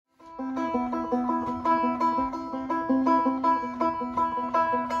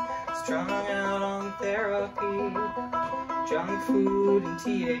food and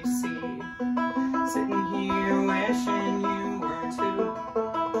THC. Sitting here wishing you were too.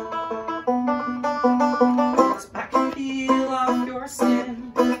 So I can peel off your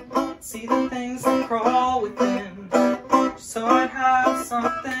skin, see the things that crawl within, just so I'd have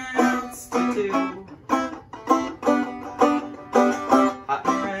something else to do. Hot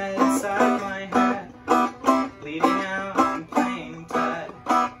and red inside my head, bleeding out and playing dead,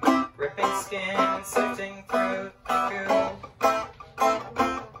 ripping skin and sifting through the goo.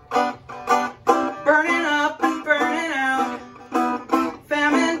 Burning up and burning out,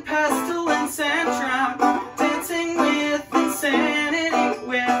 famine, pestilence, and drought, dancing with insanity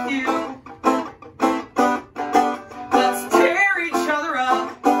with you. Let's tear each other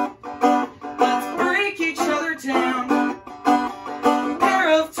up, let's break each other down. A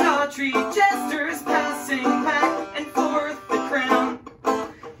pair of tawdry jesters passing back and forth the crown.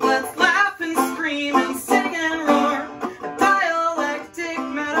 Let's laugh and scream and sing and roar, a dialectic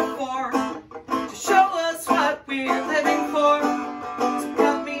metaphor to show us what we're living for. So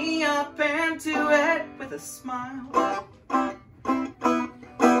cut me up and do it with a smile.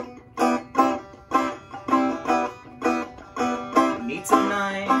 Need some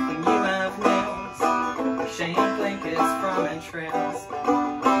knife and you have nails, shame blankets from entrails,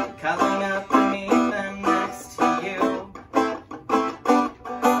 cuddling up beneath them next to you.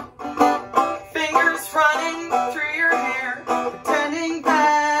 Fingers running through your hair, pretending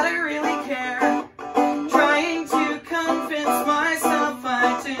that I really care, trying to convince myself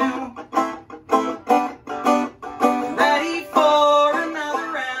I do. Ready for another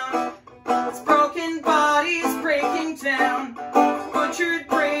round, it's broken bodies breaking down, butchered,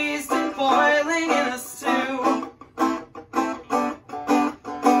 braised, and boiling in a stew.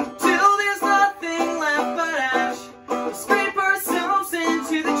 Till there's nothing left but ash, we'll scrape ourselves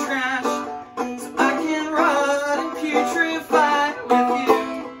into the trash, so I can rot and putrefy with you.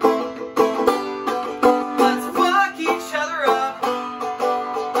 Let's fuck each other up,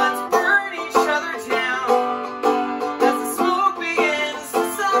 let's burn each other down, as the smoke begins to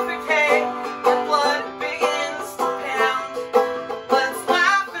suffocate, our blood begins to pound. Let's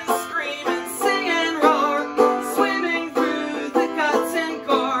laugh and scream and sing and roar, swimming through the guts and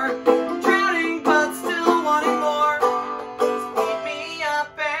gore, drowning but still wanting more. So eat me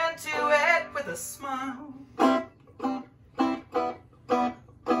up and do it with a smile.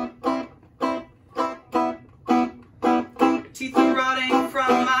 Your teeth are rotting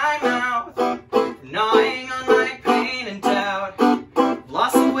from my mouth, gnawing on my pain and doubt. I've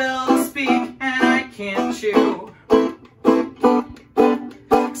lost the will to speak and I can't chew.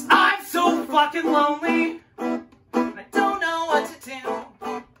 'Cause I'm so fucking lonely, and I don't know what to do.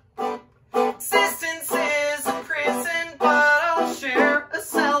 Existence is a prison, but I'll share a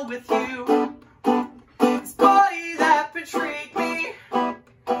cell with you. This body that betrayed me,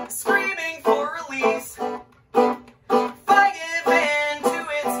 screaming for release. If I give in to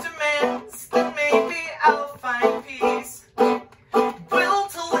its demands, then maybe I'll find peace. Will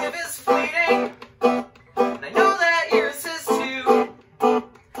to live is fleeting, and I know that yours is too.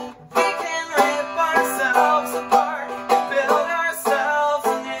 We can rip ourselves apart, build ourselves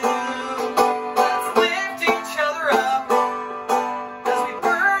anew. Let's lift each other up as we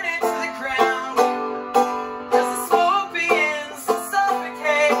burn into the ground. As the smoke begins to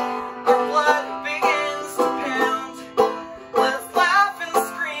suffocate, our blood begins to pound. Let's laugh and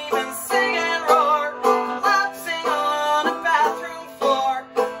scream and sing and roar, collapsing on a bathroom floor.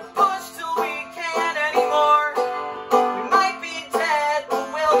 Push till we can't anymore. We might be dead, but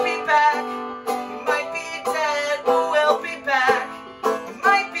we'll be back. We might be dead, but we'll be back. We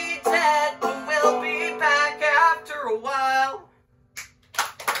might be dead, but we'll be back after a while.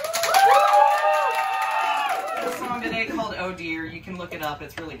 A song today called Oh Dear. You can look it up.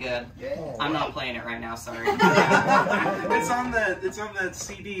 It's really good. I'm not playing it right now. Sorry. It's on that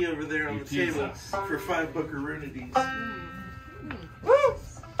CD over there on the table for $5 buckaroonities.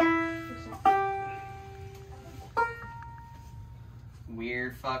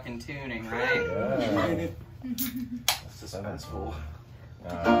 Weird fucking tuning, right? Yeah. That's suspenseful.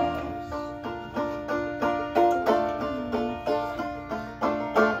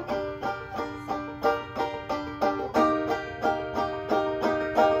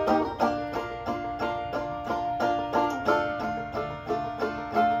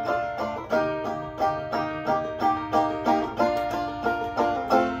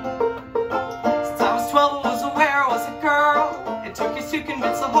 Since I was 12, I was aware I was a girl. It took years to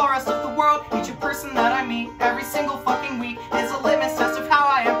convince the whole rest of the world. Each person that I meet every single fucking week is a litmus test of how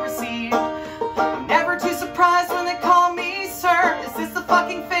I am perceived.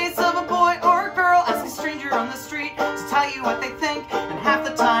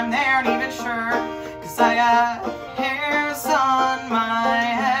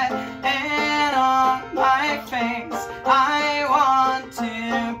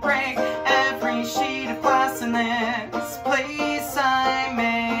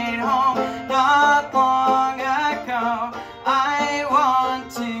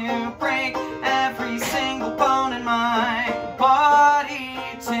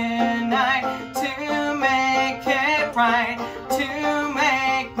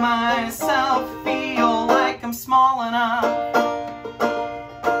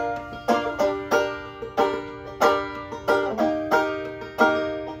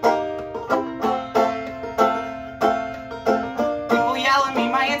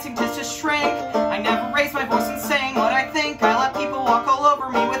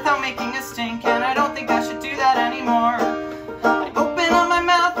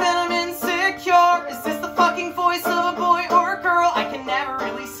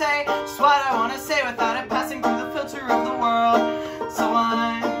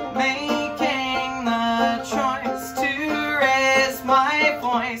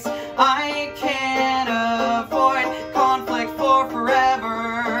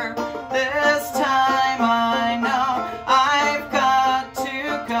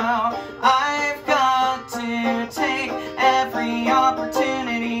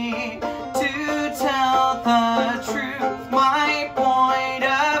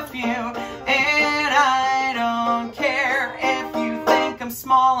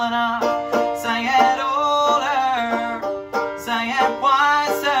 falling off.